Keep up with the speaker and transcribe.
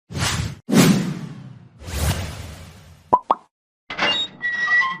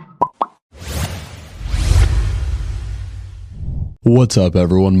What's up,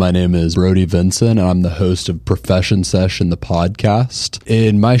 everyone? My name is Brody Vincent, and I'm the host of Profession Session, the podcast.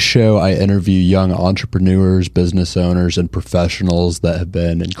 In my show, I interview young entrepreneurs, business owners, and professionals that have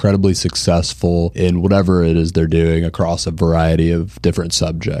been incredibly successful in whatever it is they're doing across a variety of different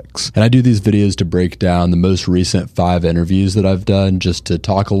subjects. And I do these videos to break down the most recent 5 interviews that I've done, just to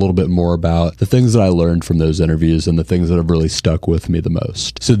talk a little bit more about the things that I learned from those interviews and the things that have really stuck with me the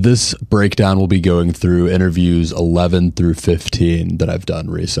most. So this breakdown will be going through interviews 11 through 15 that I've done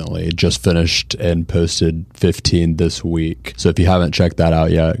recently. Just finished and posted 15 this week. So if you haven't checked that out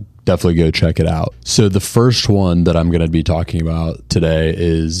yet, definitely go check it out. So the first one that I'm going to be talking about today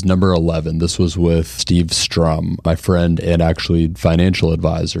is number 11. This was with Steve Strum, my friend and actually financial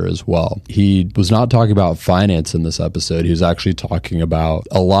advisor as well. He was not talking about finance in this episode. He was actually talking about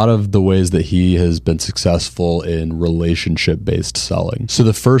a lot of the ways that he has been successful in relationship-based selling. So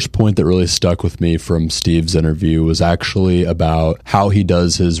the first point that really stuck with me from Steve's interview was actually about how he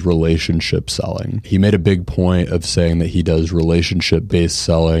does his relationship selling. He made a big point of saying that he does relationship-based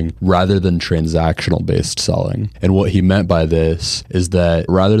selling rather than transactional based selling. And what he meant by this is that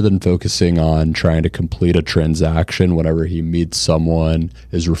rather than focusing on trying to complete a transaction whenever he meets someone,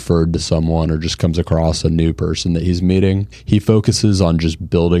 is referred to someone, or just comes across a new person that he's meeting, he focuses on just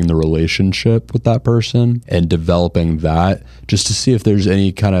building the relationship with that person and developing that just to see if there's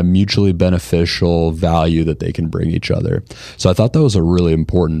any kind of mutually beneficial value that they can bring each other. So I thought that was a really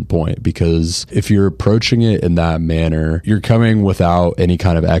important point, because if you're approaching it in that manner, you're coming without any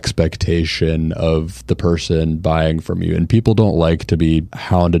kind of expectation of the person buying from you. And people don't like to be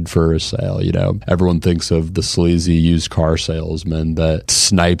hounded for a sale. You know, everyone thinks of the sleazy used car salesman that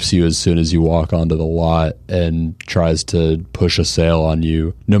snipes you as soon as you walk onto the lot and tries to push a sale on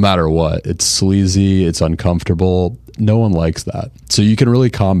you no matter what. It's sleazy, it's uncomfortable. No one likes that. So you can really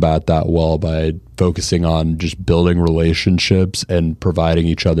combat that well by focusing on just building relationships and providing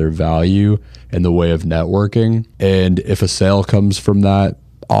each other value in the way of networking. And if a sale comes from that,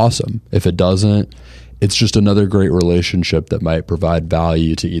 awesome. If it doesn't, it's just another great relationship that might provide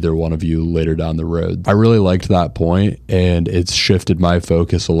value to either one of you later down the road. I really liked that point, and it's shifted my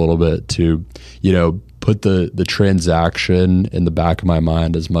focus a little bit to, put the transaction in the back of my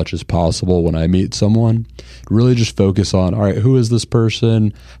mind as much as possible when I meet someone. Really just focus on, all right, who is this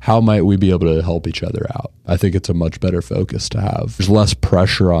person? How might we be able to help each other out? I think it's a much better focus to have. There's less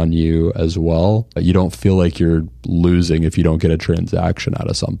pressure on you as well. You don't feel like you're losing if you don't get a transaction out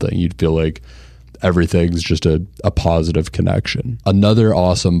of something. You'd feel like everything's just a positive connection. Another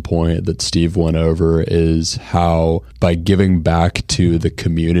awesome point that Steve went over is how by giving back to the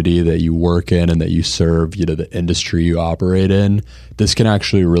community that you work in and that you serve, the industry you operate in, this can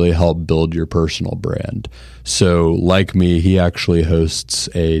actually really help build your personal brand. So like me, he actually hosts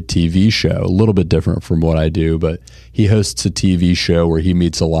a TV show, a little bit different from what I do, but he hosts a TV show where he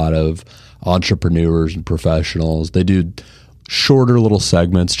meets a lot of entrepreneurs and professionals. They do shorter little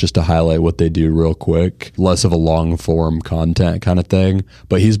segments just to highlight what they do real quick, less of a long form content kind of thing.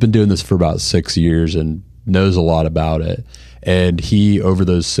 But he's been doing this for about 6 years and knows a lot about it. And he, over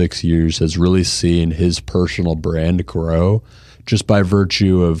those 6 years, has really seen his personal brand grow just by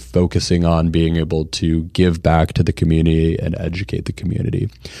virtue of focusing on being able to give back to the community and educate the community.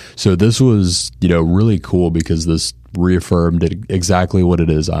 So this was, really cool, because this reaffirmed exactly what it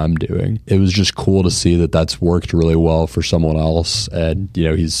is I'm doing. It was just cool to see that that's worked really well for someone else. And,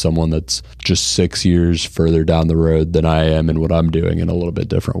 he's someone that's just 6 years further down the road than I am in what I'm doing in a little bit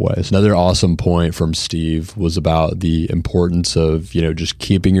different ways. Another awesome point from Steve was about the importance of, just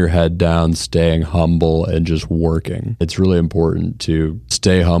keeping your head down, staying humble, and just working. It's really important to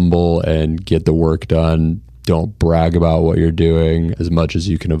stay humble and get the work done. Don't brag about what you're doing as much as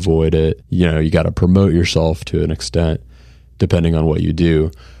you can avoid it. You got to promote yourself to an extent, depending on what you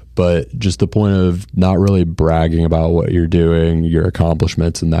do. But just the point of not really bragging about what you're doing, your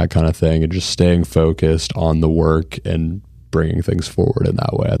accomplishments and that kind of thing, and just staying focused on the work and bringing things forward in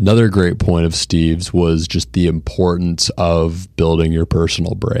that way. Another great point of Steve's was just the importance of building your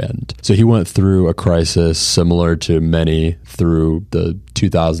personal brand. So he went through a crisis similar to many through the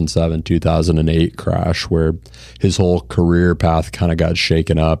 2007, 2008 crash, where his whole career path kind of got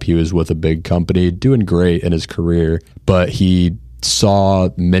shaken up. He was with a big company doing great in his career, but he saw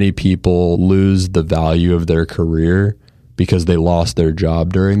many people lose the value of their career because they lost their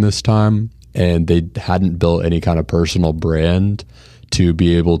job during this time. And they hadn't built any kind of personal brand to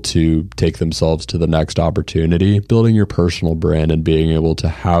be able to take themselves to the next opportunity. Building your personal brand and being able to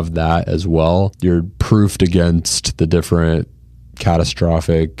have that as well, you're proofed against the different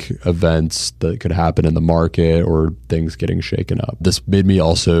catastrophic events that could happen in the market or things getting shaken up. This made me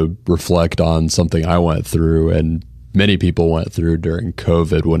also reflect on something I went through and many people went through during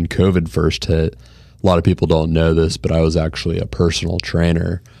COVID. When COVID first hit, a lot of people don't know this, but I was actually a personal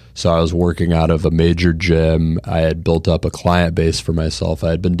trainer. So I was working out of a major gym. I had built up a client base for myself. I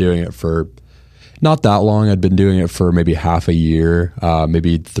had been doing it for not that long. I'd been doing it for maybe half a year,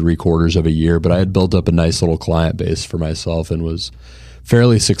 maybe 3/4 of a year, but I had built up a nice little client base for myself and was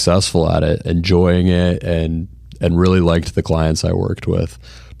fairly successful at it, enjoying it and really liked the clients I worked with.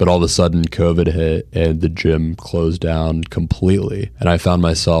 But all of a sudden COVID hit and the gym closed down completely. And I found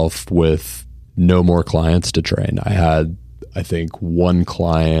myself with no more clients to train. I had, I think, one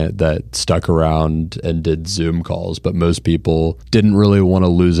client that stuck around and did Zoom calls, but most people didn't really want to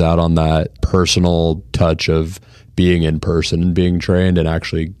lose out on that personal touch of being in person and being trained and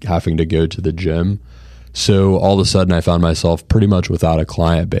actually having to go to the gym. So all of a sudden I found myself pretty much without a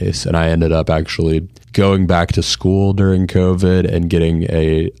client base, and I ended up actually going back to school during COVID and getting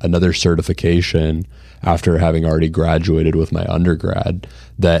another certification after having already graduated with my undergrad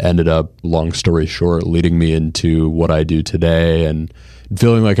that ended up, long story short, leading me into what I do today and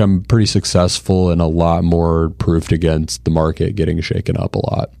feeling like I'm pretty successful and a lot more proofed against the market getting shaken up a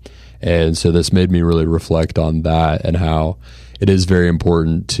lot. And so this made me really reflect on that and how it is very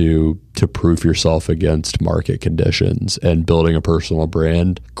important to proof yourself against market conditions, and building a personal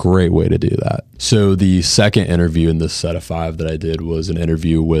brand, great way to do that. So the second interview in this set of 5 that I did was an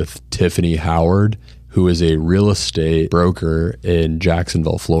interview with Tiffany Howard, who is a real estate broker in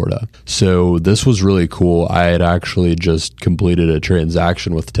Jacksonville, Florida. So this was really cool. I had actually just completed a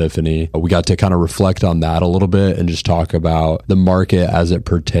transaction with Tiffany. We got to kind of reflect on that a little bit and just talk about the market as it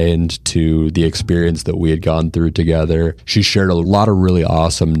pertained to the experience that we had gone through together. She shared a lot of really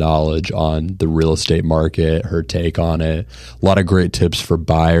awesome knowledge on the real estate market, her take on it, a lot of great tips for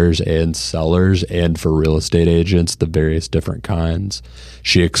buyers and sellers and for real estate agents, the various different kinds.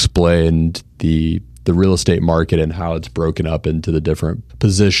 She explained the real estate market and how it's broken up into the different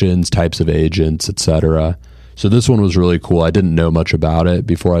positions, types of agents, etc. So this one was really cool. I didn't know much about it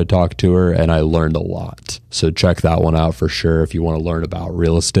before I talked to her, and I learned a lot. So check that one out for sure if you want to learn about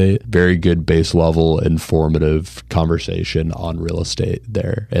real estate. Very good base level, informative conversation on real estate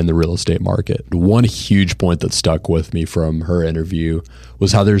there and the real estate market. One huge point that stuck with me from her interview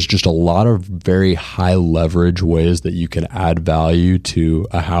was how there's just a lot of very high leverage ways that you can add value to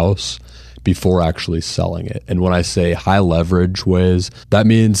a house before actually selling it. And when I say high leverage ways, that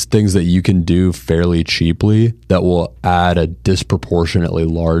means things that you can do fairly cheaply that will add a disproportionately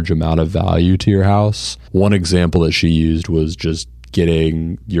large amount of value to your house. One example that she used was just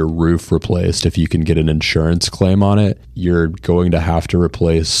getting your roof replaced. If you can get an insurance claim on it, you're going to have to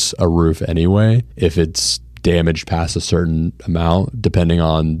replace a roof anyway if it's damaged past a certain amount, depending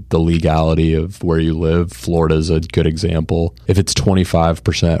on the legality of where you live. Florida is a good example. If it's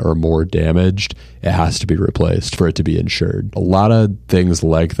 25% or more damaged, it has to be replaced for it to be insured. A lot of things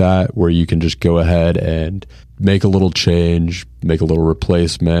like that where you can just go ahead and make a little change, make a little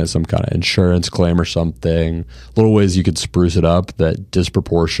replacement, some kind of insurance claim or something. Little ways you could spruce it up that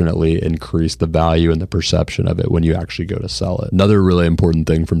disproportionately increase the value and the perception of it when you actually go to sell it. Another really important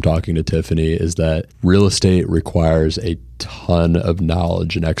thing from talking to Tiffany is that real estate requires a ton of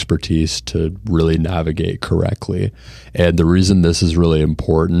knowledge and expertise to really navigate correctly. And the reason this is really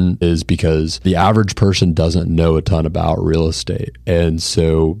important is because the average person doesn't know a ton about real estate. And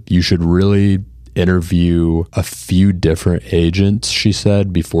so you should really interview a few different agents, she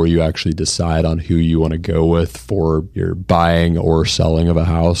said, before you actually decide on who you want to go with for your buying or selling of a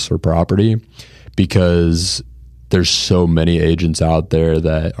house or property, because there's so many agents out there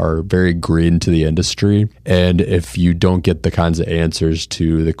that are very green to the industry. And if you don't get the kinds of answers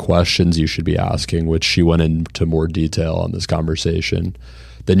to the questions you should be asking, which she went into more detail on this conversation,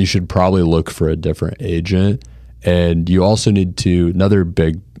 then you should probably look for a different agent. And you also need to, another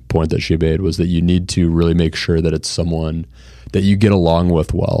big point that she made was that you need to really make sure that it's someone that you get along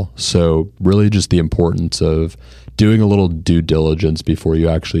with well. So really just the importance of doing a little due diligence before you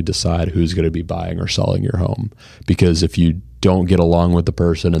actually decide who's going to be buying or selling your home. Because if you don't get along with the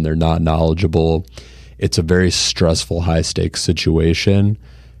person and they're not knowledgeable, it's a very stressful, high stakes situation.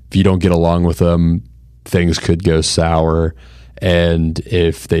 If you don't get along with them, things could go sour. And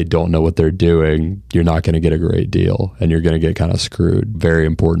if they don't know what they're doing, you're not going to get a great deal and you're going to get kind of screwed. Very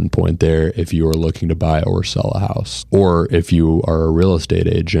important point there if you are looking to buy or sell a house, or if you are a real estate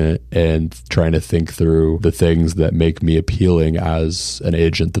agent and trying to think through the things that make me appealing as an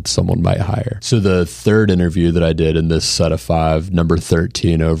agent that someone might hire. So the third interview that I did in this set of 5, number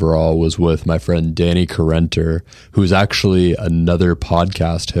 13 overall, was with my friend Danny Carenter, who's actually another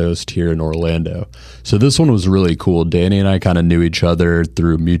podcast host here in Orlando. So this one was really cool. Danny and I kind of knew each other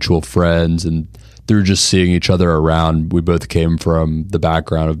through mutual friends, and through just seeing each other around, we both came from the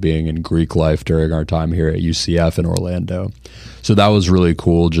background of being in Greek life during our time here at UCF in Orlando. So that was really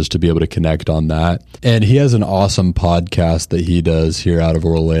cool just to be able to connect on that. And he has an awesome podcast that he does here out of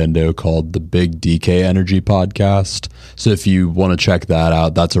Orlando called the Big DK Energy Podcast. So if you want to check that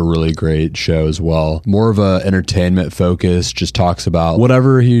out, that's a really great show as well. More of a entertainment focus, just talks about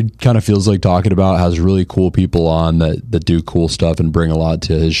whatever he kind of feels like talking about, has really cool people on that do cool stuff and bring a lot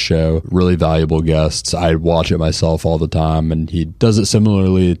to his show. Really valuable guests. I watch it myself all the time, and he does it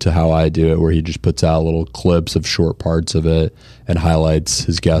similarly to how I do it, where he just puts out little clips of short parts of it and highlights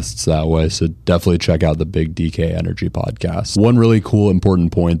his guests that way. So definitely check out the Big DK Energy Podcast. One really cool,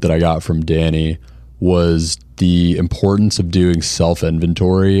 important point that I got from Danny was the importance of doing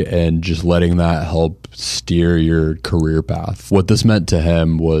self-inventory and just letting that help steer your career path. What this meant to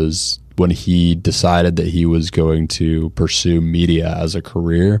him was when he decided that he was going to pursue media as a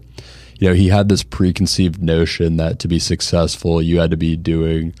career, he had this preconceived notion that to be successful, you had to be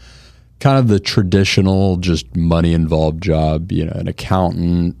doing kind of the traditional, just money involved job, an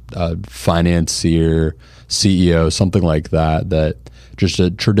accountant, a financier, CEO, something like that just a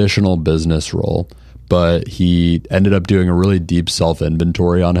traditional business role. But he ended up doing a really deep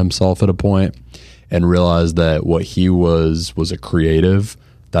self-inventory on himself at a point and realized that what he was a creative.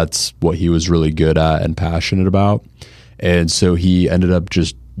 That's what he was really good at and passionate about. And so he ended up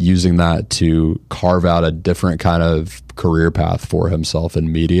just using that to carve out a different kind of career path for himself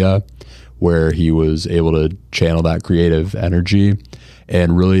in media, where he was able to channel that creative energy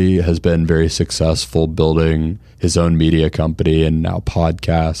and really has been very successful building his own media company and now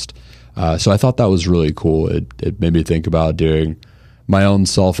podcast. So I thought that was really cool. It made me think about doing my own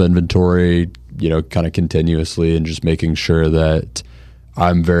self-inventory, kind of continuously, and just making sure that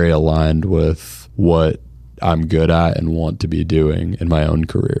I'm very aligned with what I'm good at and want to be doing in my own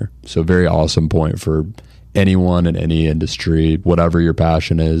career. So very awesome point for anyone in any industry, whatever your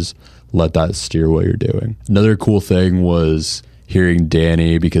passion is, let that steer what you're doing. Another cool thing was hearing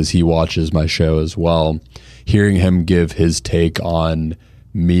Danny, because he watches my show as well, hearing him give his take on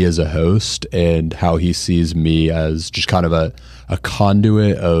me as a host and how he sees me as just kind of a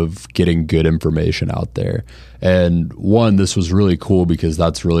conduit of getting good information out there. And one, this was really cool because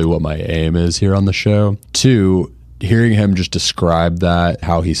that's really what my aim is here on the show. Two, hearing him just describe that,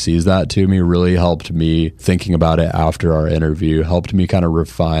 how he sees that to me, really helped me thinking about it after our interview, helped me kind of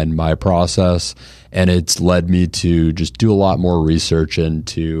refine my process. And it's led me to just do a lot more research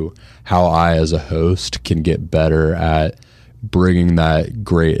into how I, as a host, can get better at bringing that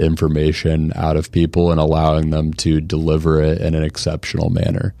great information out of people and allowing them to deliver it in an exceptional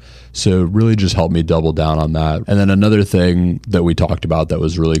manner. So really just helped me double down on that. And then another thing that we talked about that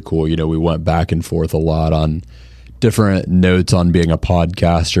was really cool, we went back and forth a lot on different notes on being a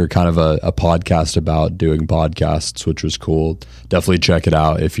podcaster, kind of a podcast about doing podcasts, which was cool. Definitely check it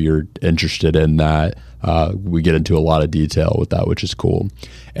out if you're interested in that. We get into a lot of detail with that, which is cool.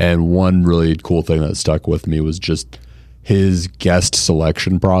 And one really cool thing that stuck with me was just his guest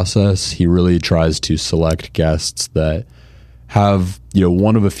selection process. He really tries to select guests that have,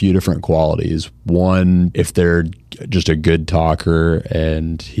 one of a few different qualities. One, if they're just a good talker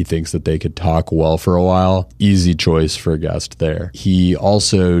and he thinks that they could talk well for a while, easy choice for a guest there. He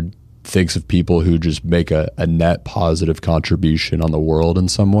also thinks of people who just make a net positive contribution on the world in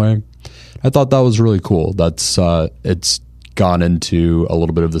some way. I thought that was really cool. That's it's gone into a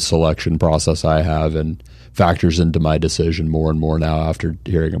little bit of the selection process I have and factors into my decision more and more now after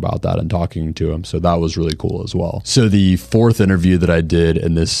hearing about that and talking to him. So that was really cool as well. So the fourth interview that I did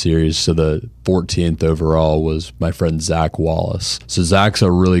in this series, so the 14th overall, was my friend Zach Wallace. So Zach's a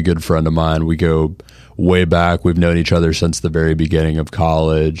really good friend of mine. We go way back. We've known each other since the very beginning of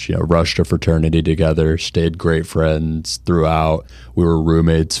college, rushed a fraternity together, stayed great friends throughout. We were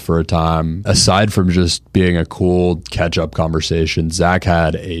roommates for a time. Aside from just being a cool catch-up conversation, Zach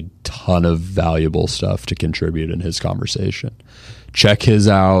had a ton of valuable stuff to contribute in his conversation. Check his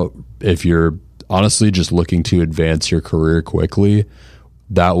out if you're honestly just looking to advance your career quickly.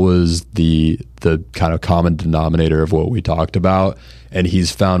 That was the kind of common denominator of what we talked about. And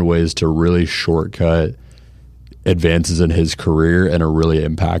he's found ways to really shortcut advances in his career in a really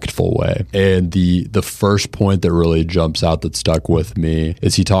impactful way. And the first point that really jumps out that stuck with me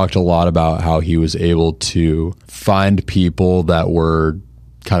is he talked a lot about how he was able to find people that were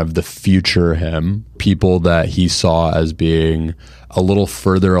kind of the future him, people that he saw as being a little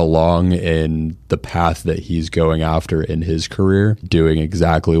further along in the path that he's going after in his career, doing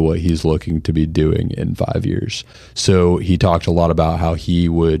exactly what he's looking to be doing in 5 years. So he talked a lot about how he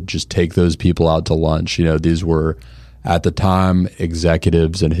would just take those people out to lunch. These were at the time,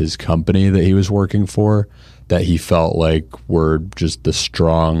 executives in his company that he was working for that he felt like were just the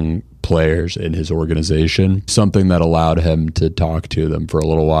strong players in his organization, something that allowed him to talk to them for a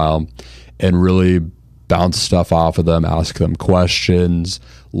little while and really bounce stuff off of them, ask them questions,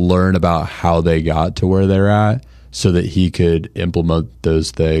 learn about how they got to where they're at so that he could implement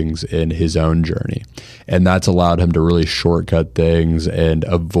those things in his own journey. And that's allowed him to really shortcut things and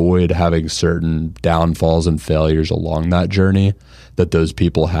avoid having certain downfalls and failures along that journey that those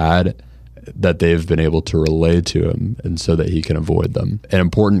people had, that they've been able to relay to him, and so that he can avoid them. An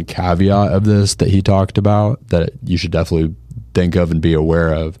important caveat of this that he talked about that you should definitely think of and be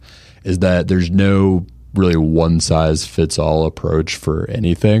aware of is that there's no really one-size-fits-all approach for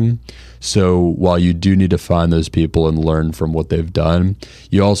anything. So while you do need to find those people and learn from what they've done,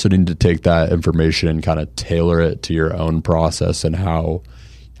 you also need to take that information and kind of tailor it to your own process and how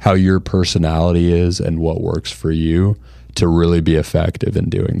your personality is and what works for you to really be effective in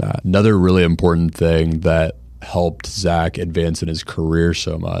doing that. Another really important thing that helped Zach advance in his career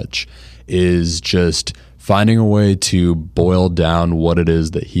so much is just finding a way to boil down what it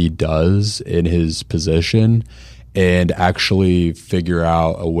is that he does in his position and actually figure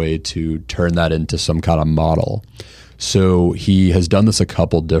out a way to turn that into some kind of model. So he has done this a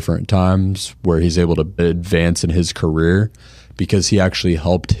couple different times where he's able to advance in his career because he actually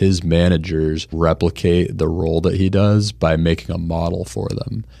helped his managers replicate the role that he does by making a model for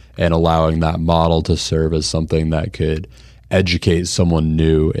them and allowing that model to serve as something that could educate someone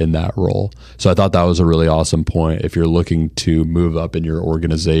new in that role. So I thought that was a really awesome point. If you're looking to move up in your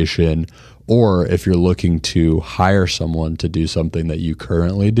organization, or if you're looking to hire someone to do something that you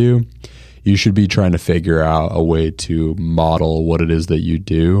currently do, you should be trying to figure out a way to model what it is that you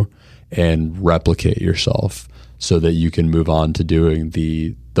do and replicate yourself so that you can move on to doing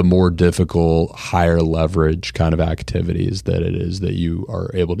the more difficult, higher leverage kind of activities that it is that you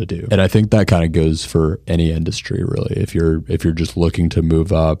are able to do. And I think that kind of goes for any industry, really. If you're just looking to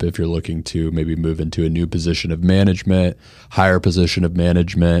move up, if you're looking to maybe move into a new position of management, higher position of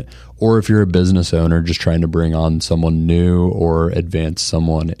management, or if you're a business owner just trying to bring on someone new or advance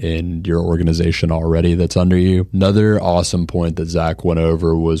someone in your organization already that's under you. Another awesome point that Zach went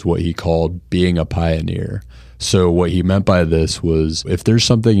over was what he called being a pioneer. So what he meant by this was if there's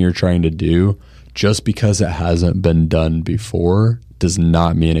something you're trying to do, just because it hasn't been done before does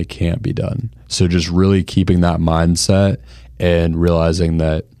not mean it can't be done. So just really keeping that mindset and realizing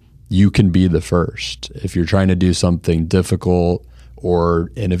that you can be the first. If you're trying to do something difficult or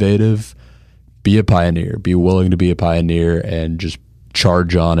innovative, be a pioneer. Be willing to be a pioneer and just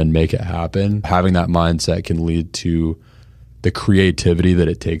charge on and make it happen. Having that mindset can lead to the creativity that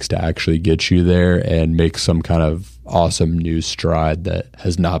it takes to actually get you there and make some kind of awesome new stride that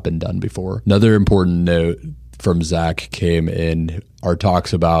has not been done before. Another important note from Zach came in our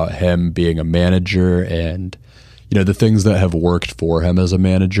talks about him being a manager and, you know, the things that have worked for him as a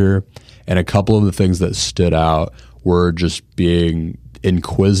manager. And a couple of the things that stood out were just being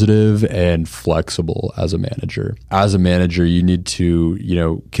inquisitive and flexible as a manager. As a manager, you need to,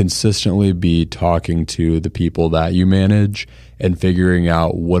 consistently be talking to the people that you manage and figuring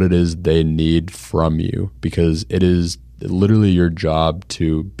out what it is they need from you, because it is literally your job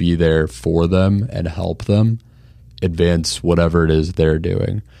to be there for them and help them advance whatever it is they're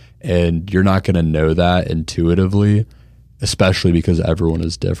doing. And you're not going to know that intuitively, especially because everyone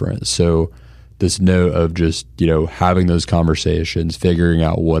is different. So this note of just, having those conversations, figuring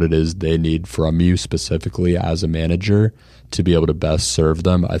out what it is they need from you specifically as a manager to be able to best serve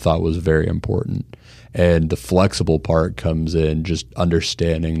them, I thought was very important. And the flexible part comes in just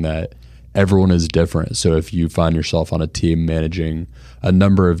understanding that everyone is different. So if you find yourself on a team managing a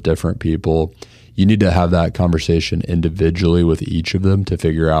number of different people, you need to have that conversation individually with each of them to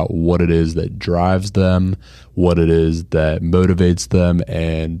figure out what it is that drives them, what it is that motivates them,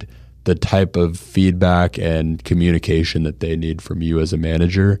 and the type of feedback and communication that they need from you as a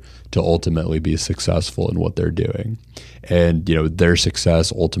manager to ultimately be successful in what they're doing. And, their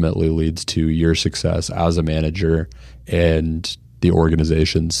success ultimately leads to your success as a manager and the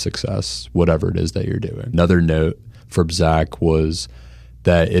organization's success, whatever it is that you're doing. Another note from Zach was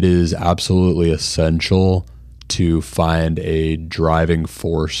that it is absolutely essential to find a driving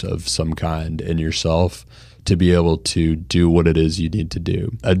force of some kind in yourself to be able to do what it is you need to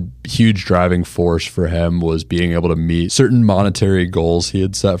do. A huge driving force for him was being able to meet certain monetary goals he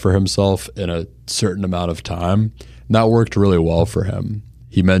had set for himself in a certain amount of time. And that worked really well for him.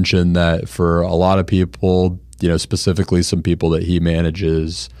 He mentioned that for a lot of people, specifically some people that he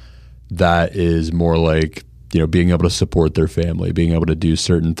manages, that is more like, being able to support their family, being able to do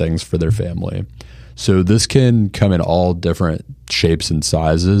certain things for their family. So this can come in all different shapes and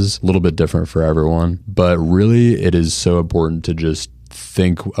sizes, a little bit different for everyone. But really, it is so important to just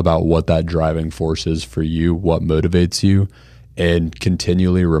think about what that driving force is for you, what motivates you, and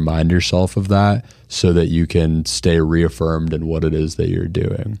continually remind yourself of that so that you can stay reaffirmed in what it is that you're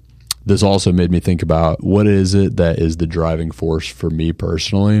doing. This also made me think about what is it that is the driving force for me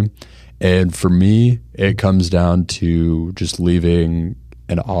personally. And for me, it comes down to just leaving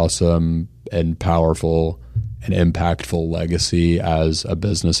an awesome and powerful and impactful legacy as a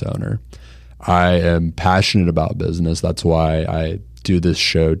business owner. I am passionate about business. That's why I do this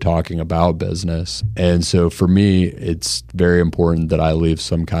show talking about business. And so for me, it's very important that I leave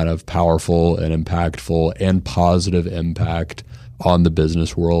some kind of powerful and impactful and positive impact on the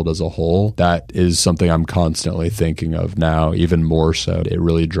business world as a whole. That is something I'm constantly thinking of now, even more so. It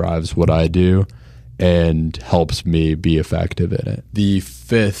really drives what I do and helps me be effective in it. The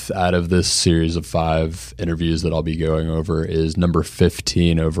fifth out of this series of 5 interviews that I'll be going over is number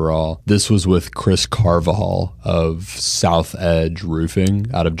 15 overall. This was with Chris Carvajal of South Edge Roofing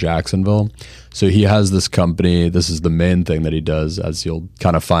out of Jacksonville. So he has this company. This is the main thing that he does, as you'll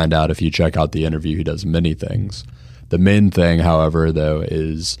kind of find out if you check out the interview. He does many things. The main thing, however, though,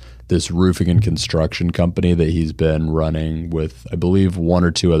 is this roofing and construction company that he's been running with, I believe, 1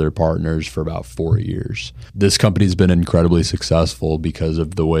 or 2 other partners for about 4 years. This company's been incredibly successful because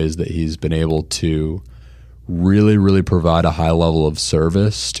of the ways that he's been able to really, really provide a high level of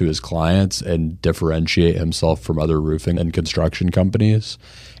service to his clients and differentiate himself from other roofing and construction companies.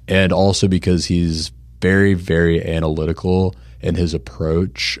 And also because he's very, very analytical in his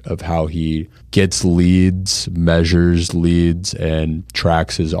approach of how he gets leads, measures leads, and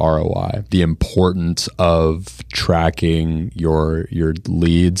tracks his ROI. The importance of tracking your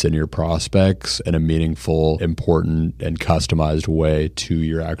leads and your prospects in a meaningful, important, and customized way to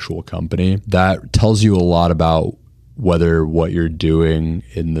your actual company. That tells you a lot about whether what you're doing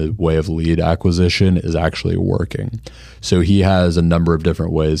in the way of lead acquisition is actually working. So he has a number of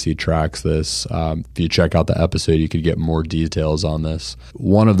different ways he tracks this. If you check out the episode, you could get more details on this.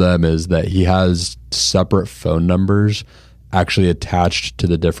 One of them is that he has separate phone numbers actually attached to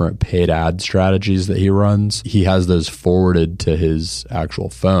the different paid ad strategies that he runs. He has those forwarded to his actual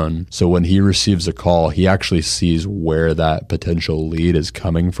phone. So when he receives a call, he actually sees where that potential lead is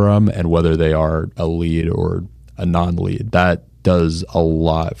coming from and whether they are a lead or a non-lead. That does a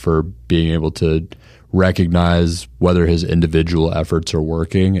lot for being able to recognize whether his individual efforts are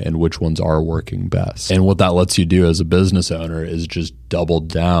working and which ones are working best. And what that lets you do as a business owner is just double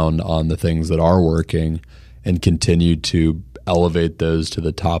down on the things that are working and continue to elevate those to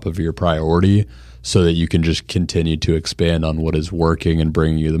the top of your priority so that you can just continue to expand on what is working and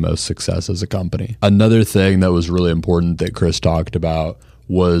bringing you the most success as a company. Another thing that was really important that Chris talked about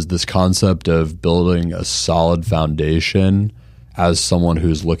was this concept of building a solid foundation as someone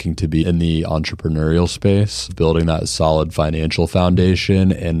who's looking to be in the entrepreneurial space, building that solid financial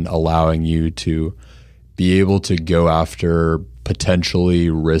foundation and allowing you to be able to go after potentially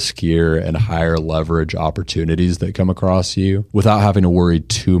riskier and higher leverage opportunities that come across you without having to worry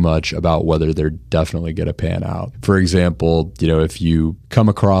too much about whether they're definitely going to pan out. For example, if you come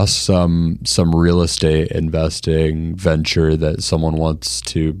across some real estate investing venture that someone wants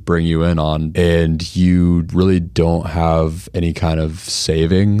to bring you in on and you really don't have any kind of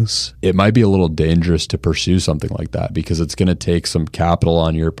savings, it might be a little dangerous to pursue something like that because it's going to take some capital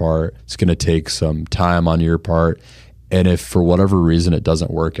on your part. It's going to take some time on your part. And if for whatever reason it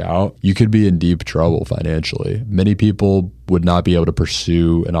doesn't work out, you could be in deep trouble financially. Many people would not be able to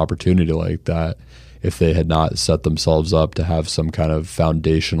pursue an opportunity like that if they had not set themselves up to have some kind of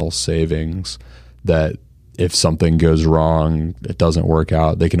foundational savings that if something goes wrong, it doesn't work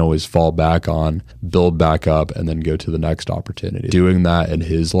out, they can always fall back on, build back up, and then go to the next opportunity. Doing that in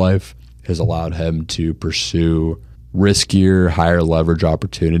his life has allowed him to pursue riskier, higher leverage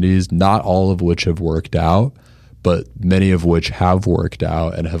opportunities, not all of which have worked out, but many of which have worked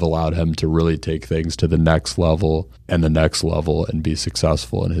out and have allowed him to really take things to the next level and the next level and be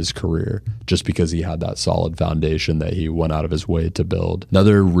successful in his career just because he had that solid foundation that he went out of his way to build.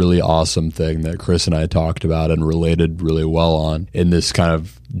 Another really awesome thing that Chris and I talked about and related really well on in this kind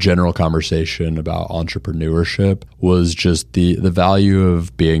of general conversation about entrepreneurship was just the value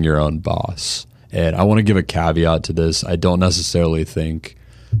of being your own boss. And I want to give a caveat to this. I don't necessarily think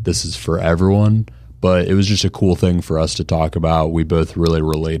this is for everyone, but it was just a cool thing for us to talk about. We both really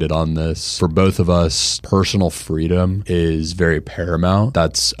related on this. For both of us, personal freedom is very paramount.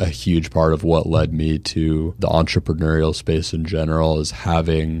 That's a huge part of what led me to the entrepreneurial space in general, is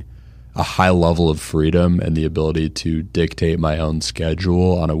having a high level of freedom and the ability to dictate my own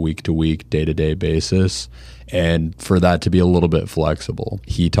schedule on a week-to-week, day-to-day basis, and for that to be a little bit flexible.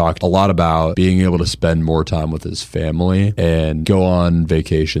 He talked a lot about being able to spend more time with his family and go on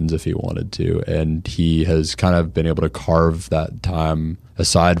vacations if he wanted to. And he has kind of been able to carve that time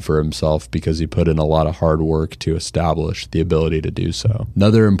aside for himself because he put in a lot of hard work to establish the ability to do so.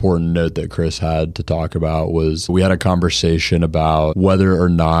 Another important note that Chris had to talk about was we had a conversation about whether or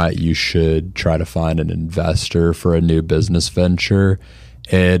not you should try to find an investor for a new business venture,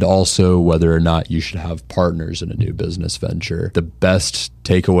 and also whether or not you should have partners in a new business venture. The best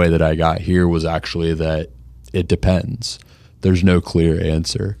takeaway that I got here was actually that it depends. There's no clear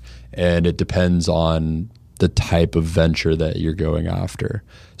answer, and it depends on the type of venture that you're going after.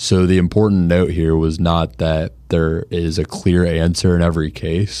 So the important note here was not that there is a clear answer in every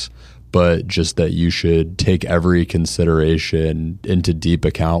case, but just that you should take every consideration into deep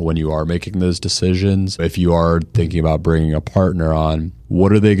account when you are making those decisions. If you are thinking about bringing a partner on,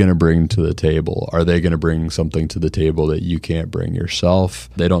 what are they going to bring to the table? Are they going to bring something to the table that you can't bring yourself?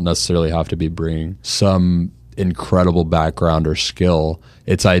 They don't necessarily have to be bringing some incredible background or skill.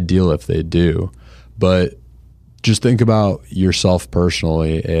 It's ideal if they do, but just think about yourself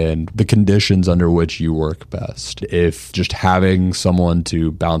personally and the conditions under which you work best. If just having someone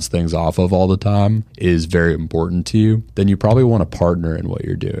to bounce things off of all the time is very important to you, then you probably want to partner in what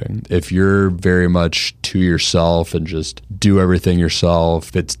you're doing. If you're very much to yourself and just do everything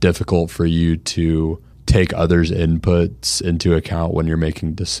yourself, it's difficult for you to take others' inputs into account when you're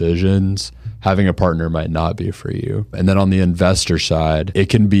making decisions. Having a partner might not be for you. And then on the investor side, it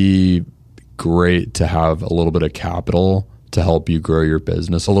can be great to have a little bit of capital to help you grow your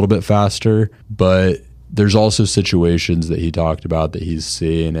business a little bit faster. But there's also situations that he talked about that he's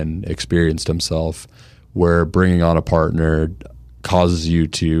seen and experienced himself where bringing on a partner causes you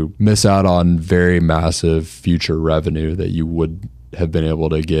to miss out on very massive future revenue that you would have been able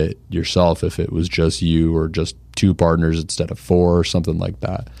to get yourself if it was just you or just two partners instead of four or something like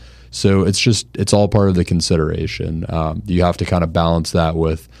that. So it's all part of the consideration. You have to kind of balance that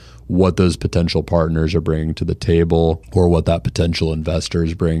with what those potential partners are bringing to the table or what that potential investor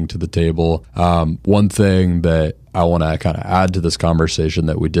is bringing to the table. One thing that I want to kind of add to this conversation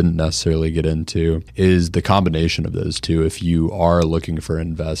that we didn't necessarily get into is the combination of those two. If you are looking for an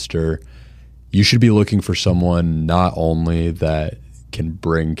investor, you should be looking for someone not only that can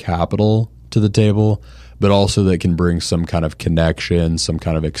bring capital to the table, but also that can bring some kind of connection, some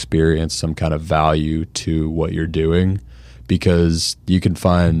kind of experience, some kind of value to what you're doing. Because you can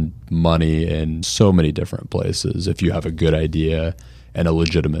find money in so many different places if you have a good idea and a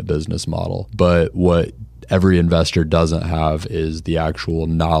legitimate business model. But what every investor doesn't have is the actual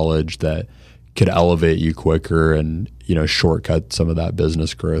knowledge that could elevate you quicker and, shortcut some of that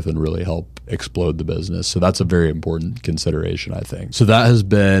business growth and really help explode the business. So that's a very important consideration, I think. So that has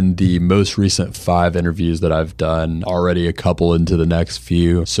been the most recent 5 interviews that I've done, already a couple into the next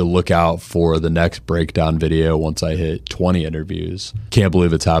few. So look out for the next breakdown video once I hit 20 interviews. Can't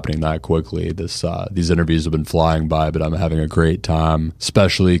believe it's happening that quickly. These interviews have been flying by, but I'm having a great time,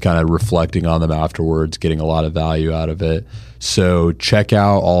 especially kind of reflecting on them afterwards, getting a lot of value out of it. So check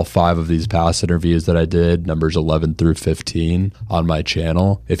out all 5 of these past interviews that I did, numbers 11 through 15 on my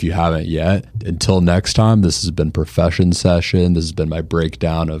channel if you haven't yet. Until next time, this has been Profession Session. This has been my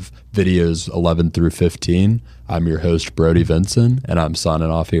breakdown of videos 11 through 15. I'm your host, Brody Vinson, and I'm signing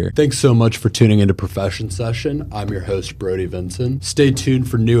off here. Thanks so much for tuning into Profession Session. I'm your host, Brody Vinson. Stay tuned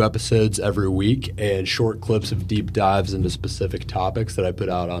for new episodes every week and short clips of deep dives into specific topics that I put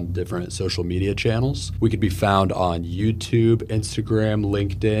out on different social media channels. We could be found on YouTube, Instagram,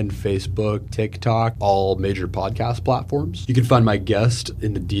 LinkedIn, Facebook, TikTok, all major podcast platforms. You can find my guest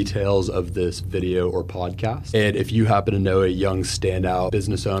in the details of this video or podcast. And if you happen to know a young standout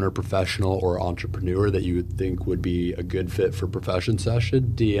business owner, professional, or entrepreneur that you would think would be a good fit for Profession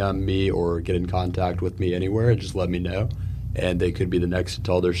Session, DM me or get in contact with me anywhere and just let me know. And they could be the next to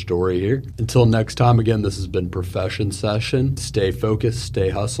tell their story here. Until next time, again, this has been Profession Session. Stay focused, stay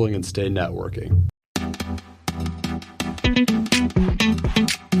hustling, and stay networking.